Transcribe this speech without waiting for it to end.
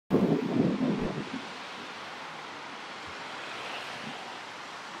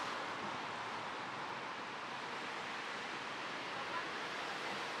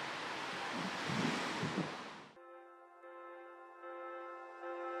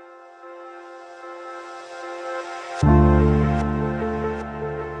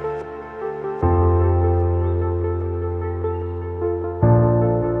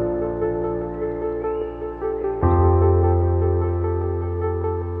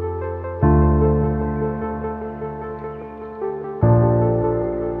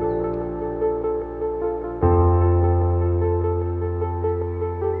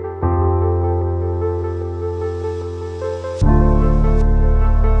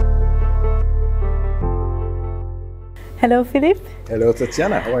Hello, Philippe. Hello,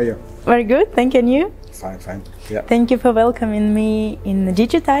 Tatiana. How are you? Very good, thank you. And you? Fine, fine. Yeah. Thank you for welcoming me in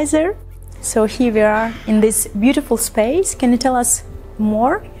DigitYser. So here we are in this beautiful space. Can you tell us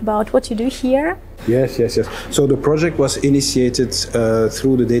more about what you do here? Yes. So the project was initiated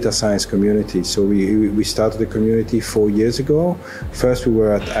through the data science community. So we started the community 4 years ago. First we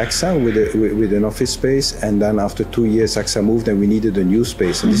were at AXA with an office space, and then after 2 years AXA moved and we needed a new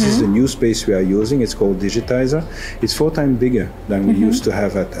space. And this is the new space we are using. It's called DigitYser. It's 4 times bigger than we used to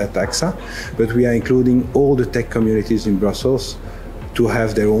have at AXA, but we are including all the tech communities in Brussels to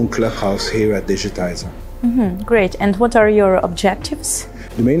have their own clubhouse here at DigitYser. Great. And what are your objectives?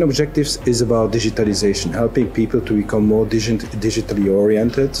 The main objectives is about digitalization, helping people to become more digitally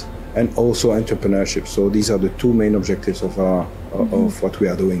oriented, and also entrepreneurship. So these are the 2 main objectives of what we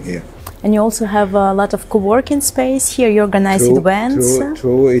are doing here. And you also have a lot of co-working space here. You organize events.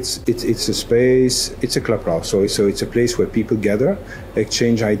 True. It's a space. It's a clubhouse. So it's a place where people gather,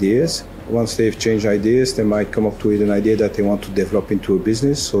 exchange ideas. Once they've changed ideas, they might come up to an idea that they want to develop into a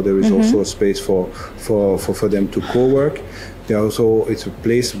business. So there is also a space for them to co-work. It's a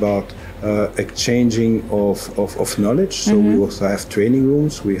place about exchanging of knowledge. So we also have training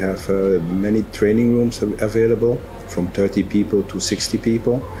rooms. We have many training rooms available, from 30 people to 60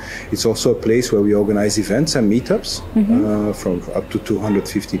 people. It's also a place where we organize events and meetups from up to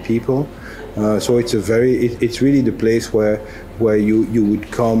 250 people. So it's really the place where you would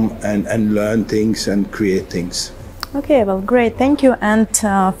come and learn things and create things. Okay, well, great, thank you. And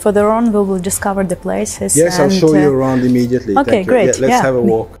further on, we will discover the places. Yes, I'll show you around immediately. Okay, great. Yeah, let's have a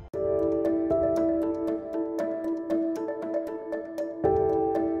walk.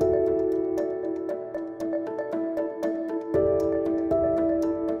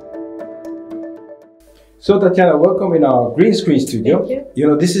 So Tatiana, welcome in our green screen studio. Thank you. You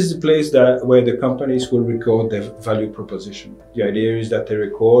know, this is the place where the companies will record their value proposition. The idea is that they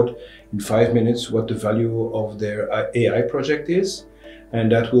record in 5 minutes what the value of their AI project is,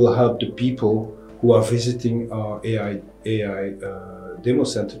 and that will help the people who are visiting our AI demo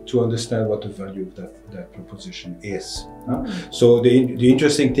center to understand what the value of that proposition is. So the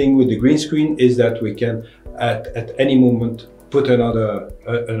interesting thing with the green screen is that we can at any moment put another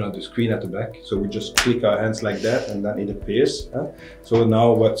screen at the back. So we just click our hands like that and then it appears. So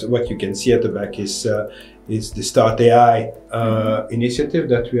now what you can see at the back is the Start AI initiative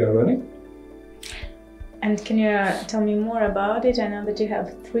that we are running. And can you tell me more about it? I know that you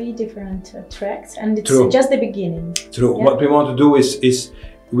have 3 different tracks, and it's just the beginning. True. Yeah? What we want to do is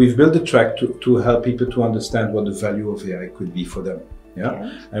we've built a track to help people to understand what the value of AI could be for them. Yeah,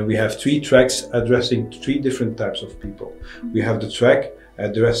 okay. And we have 3 tracks addressing 3 different types of people. We have the track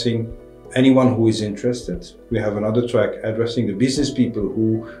addressing anyone who is interested. We have another track addressing the business people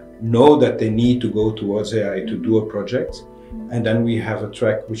who know that they need to go towards AI to do a project. And then we have a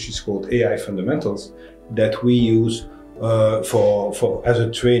track which is called AI Fundamentals that we use as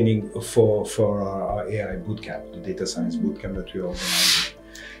a training for our AI bootcamp, the data science bootcamp that we are organizing.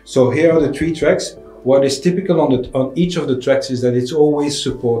 So here are the 3 tracks. What is typical on each of the tracks is that it's always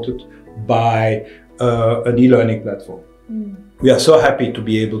supported by an e-learning platform. We are so happy to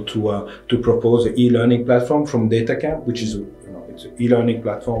be able to propose an e-learning platform from DataCamp, which is it's an e-learning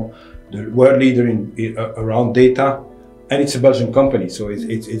platform, the world leader around data, and it's a Belgian company, so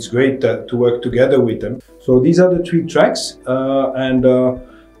it's great to work together with them. So these are the 3 tracks, and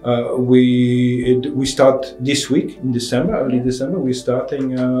we start this week in December, early December. We're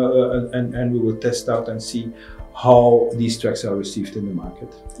starting and we will test out and see how these tracks are received in the market.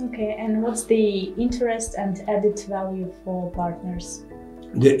 Okay, and what's the interest and added value for partners?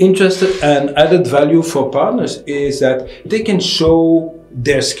 The interest and added value for partners is that they can show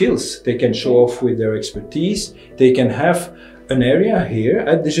their skills, they can show off with their expertise, they can have an area here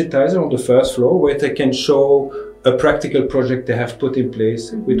at DigitYser on the 1st floor where they can show a practical project they have put in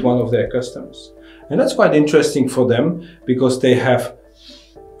place with one of their customers. And that's quite interesting for them because they are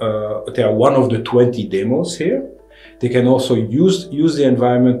one of the 20 demos here. They can also use the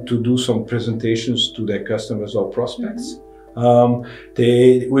environment to do some presentations to their customers or prospects.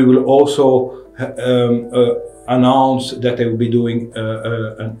 We will also announce that they will be doing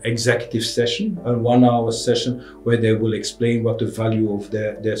an executive session, a 1-hour session where they will explain what the value of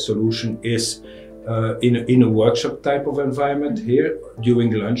their solution is in a workshop type of environment here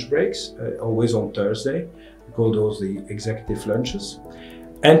during lunch breaks, always on Thursday. We call those the executive lunches.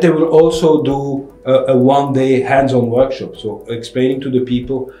 And they will also do a 1-day hands-on workshop, so explaining to the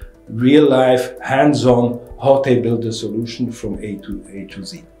people real life, hands-on, how they build a solution from A to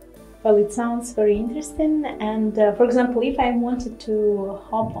Z. Well, it sounds very interesting. And for example, if I wanted to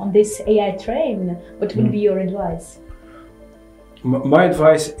hop on this AI train, what would be your advice? My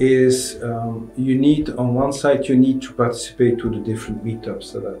advice is you need, on one side, you need to participate to the different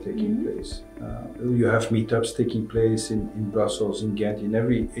meetups that are taking place. You have meetups taking place in Brussels, in Ghent, in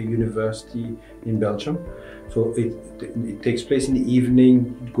every university in Belgium. So it takes place in the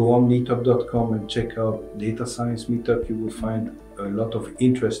evening. Go on meetup.com and check out Data Science Meetup. You will find a lot of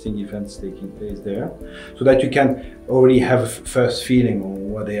interesting events taking place there, so that you can already have a first feeling on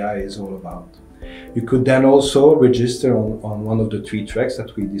what AI is all about. You could then also register on one of the 3 tracks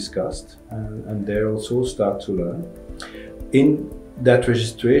that we discussed, and there also start to learn. In that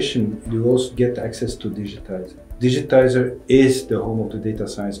registration, you also get access to DigitYser. DigitYser is the home of the data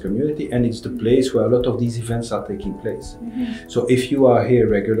science community, and it's the place where a lot of these events are taking place. So if you are here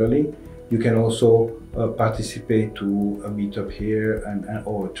regularly, you can also participate to a meetup here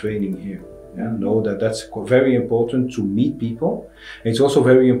or a training here. Yeah, know that that's very important to meet people. It's also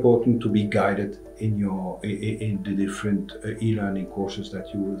very important to be guided in the different e-learning courses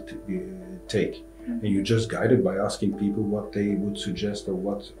that you will take. And you're just guided by asking people what they would suggest or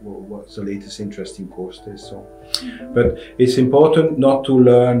what's the latest interesting course is. So, but it's important not to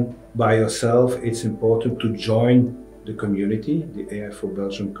learn by yourself. It's important to join the community, the AI for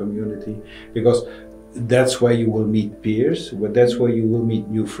Belgium community, because that's where you will meet peers, that's where you will meet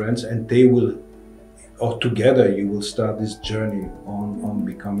new friends, and they will, or together you will start this journey on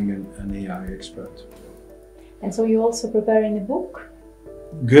becoming an AI expert. And so you're also preparing a book?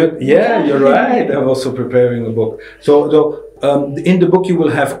 Good, yeah, you're right. I'm also preparing a book. So in the book you will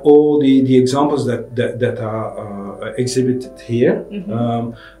have all the examples that are exhibited here,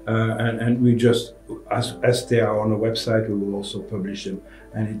 and we just, as they are on a website, we will also publish them.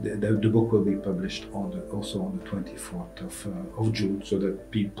 And the book will be published also on the 24th of June, so that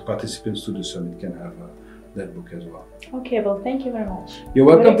participants to the summit can have that book as well. Okay, well, thank you very much. You're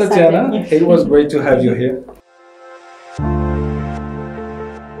welcome, Tatiana. It was great to have you here.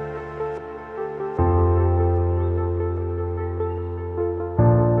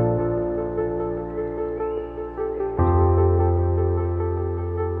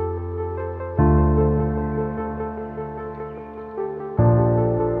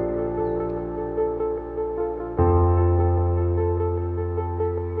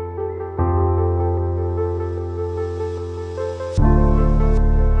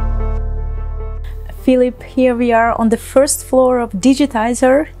 Philippe, here we are on the first floor of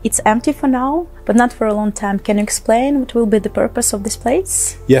DigitYser. It's empty for now, but not for a long time. Can you explain what will be the purpose of this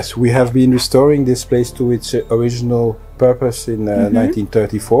place? Yes, we have been restoring this place to its original purpose in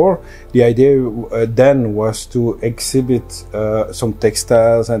 1934. The idea then was to exhibit some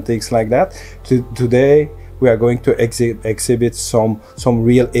textiles and things like that. Today we are going to exhibit some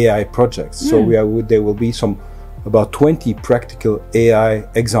real AI projects. So there will be about 20 practical AI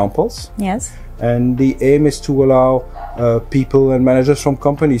examples. Yes. And the aim is to allow people and managers from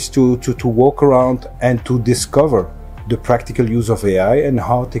companies to walk around and to discover the practical use of AI and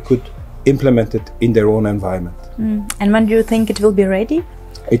how they could implement it in their own environment. And when do you think it will be ready?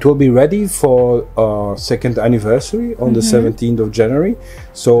 It will be ready for our 2nd anniversary on the 17th of January.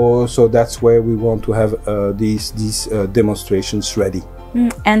 So that's where we want to have these demonstrations ready.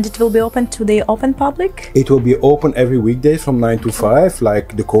 And it will be open to the open public? It will be open every weekday from 9 to 5,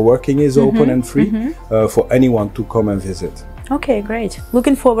 like the co-working is open and free for anyone to come and visit. Okay, great.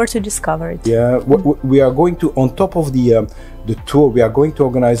 Looking forward to discover it. Yeah, we are going to, on top of the tour, we are going to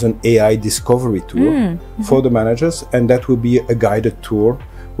organize an AI discovery tour for the managers, and that will be a guided tour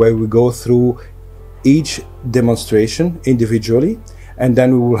where we go through each demonstration individually, and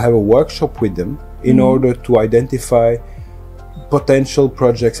then we will have a workshop with them in order to identify potential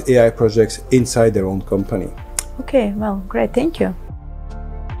projects, AI projects inside their own company. Okay, well, great, thank you.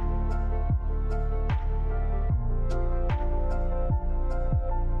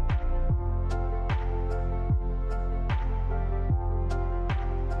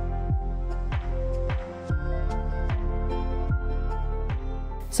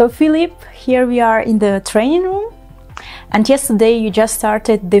 So Philippe, here we are in the training room, and yesterday you just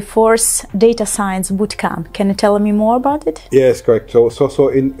started the 4th Data Science Bootcamp. Can you tell me more about it? Yes, correct. So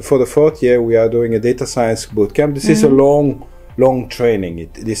for the 4th year we are doing a Data Science Bootcamp. This is a long training.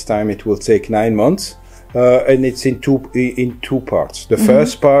 This time it will take 9 months. And it's in two parts. The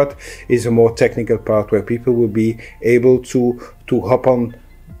first part is a more technical part where people will be able to hop on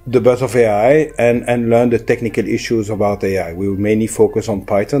the bus of AI and learn the technical issues about AI. We will mainly focus on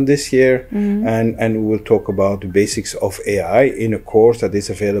Python this year, and we will talk about the basics of AI in a course that is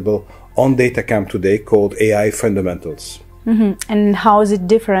available on DataCamp today called AI Fundamentals. And how is it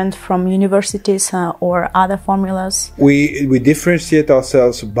different from universities or other formulas? We differentiate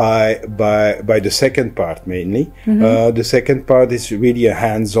ourselves by the second part mainly. The second part is really a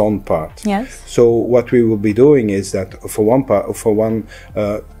hands-on part. Yes. So what we will be doing is that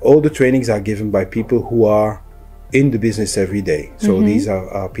all the trainings are given by people who are in the business every day. So these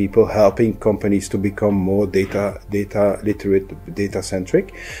are people helping companies to become more data literate, data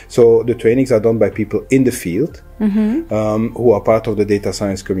centric. So the trainings are done by people in the field who are part of the data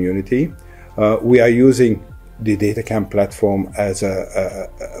science community. We are using the DataCamp platform as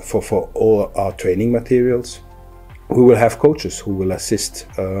for all our training materials. We will have coaches who will assist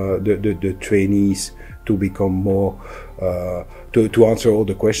the trainees to become more to answer all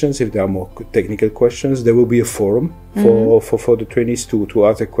the questions. If there are more technical questions, there will be a forum for the trainees to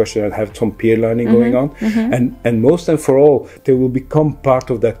ask a question and have some peer learning going on. And most and for all, they will become part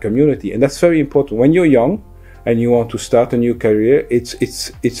of that community, and that's very important. When you're young and you want to start a new career,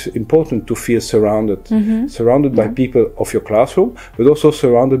 it's important to feel surrounded by people of your classroom, but also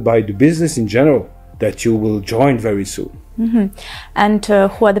surrounded by the business in general that you will join very soon. And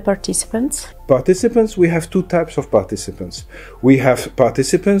who are the participants? Participants, we have two types of participants. We have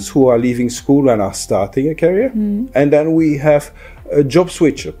participants who are leaving school and are starting a career, and then we have a job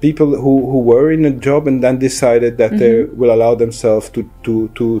switcher, people who were in a job and then decided that they will allow themselves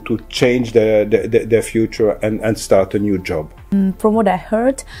to change their future and start a new job. From what I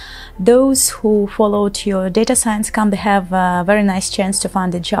heard, those who followed your data science camp, they have a very nice chance to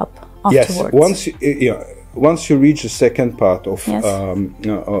find a job afterwards. Yes, once you reach the second part of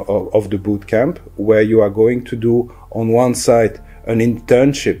the boot camp, where you are going to do on one side an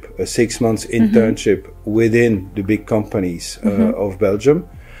internship, a 6 months internship within the big companies of Belgium,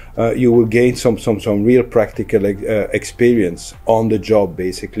 you will gain some real practical experience on the job,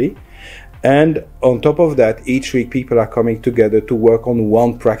 basically. And on top of that, each week people are coming together to work on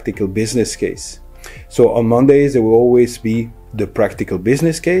one practical business case. So on Mondays there will always be the practical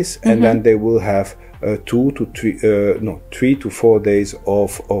business case, and then they will have 3 to 4 days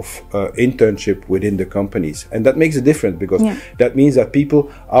of internship within the companies. And that makes a difference, because that means that people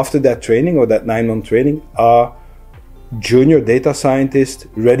after that training or that 9-month training are junior data scientists,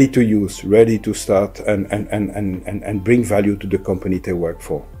 ready to use, ready to start and bring value to the company they work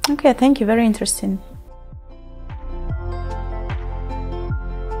for. Okay, thank you, very interesting.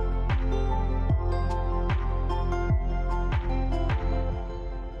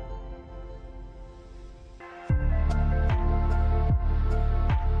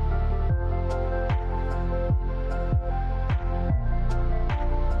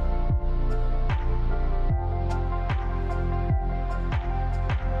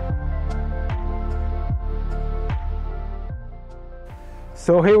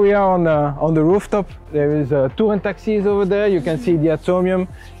 So here we are on the rooftop. There is tour and taxis over there. You can see the Atomium.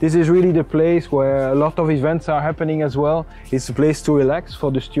 This is really the place where a lot of events are happening as well. It's a place to relax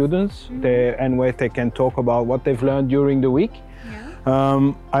for the students and where they can talk about what they've learned during the week.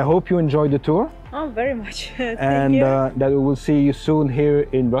 I hope you enjoyed the tour. Oh, very much. And that we will see you soon here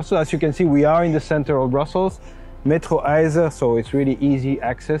in Brussels. As you can see, we are in the center of Brussels. DigitYser, so it's really easy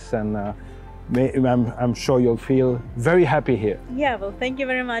access, and I'm sure you'll feel very happy here. Yeah, well, thank you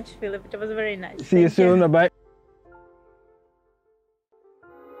very much, Philippe. It was very nice. See you soon. Bye-bye.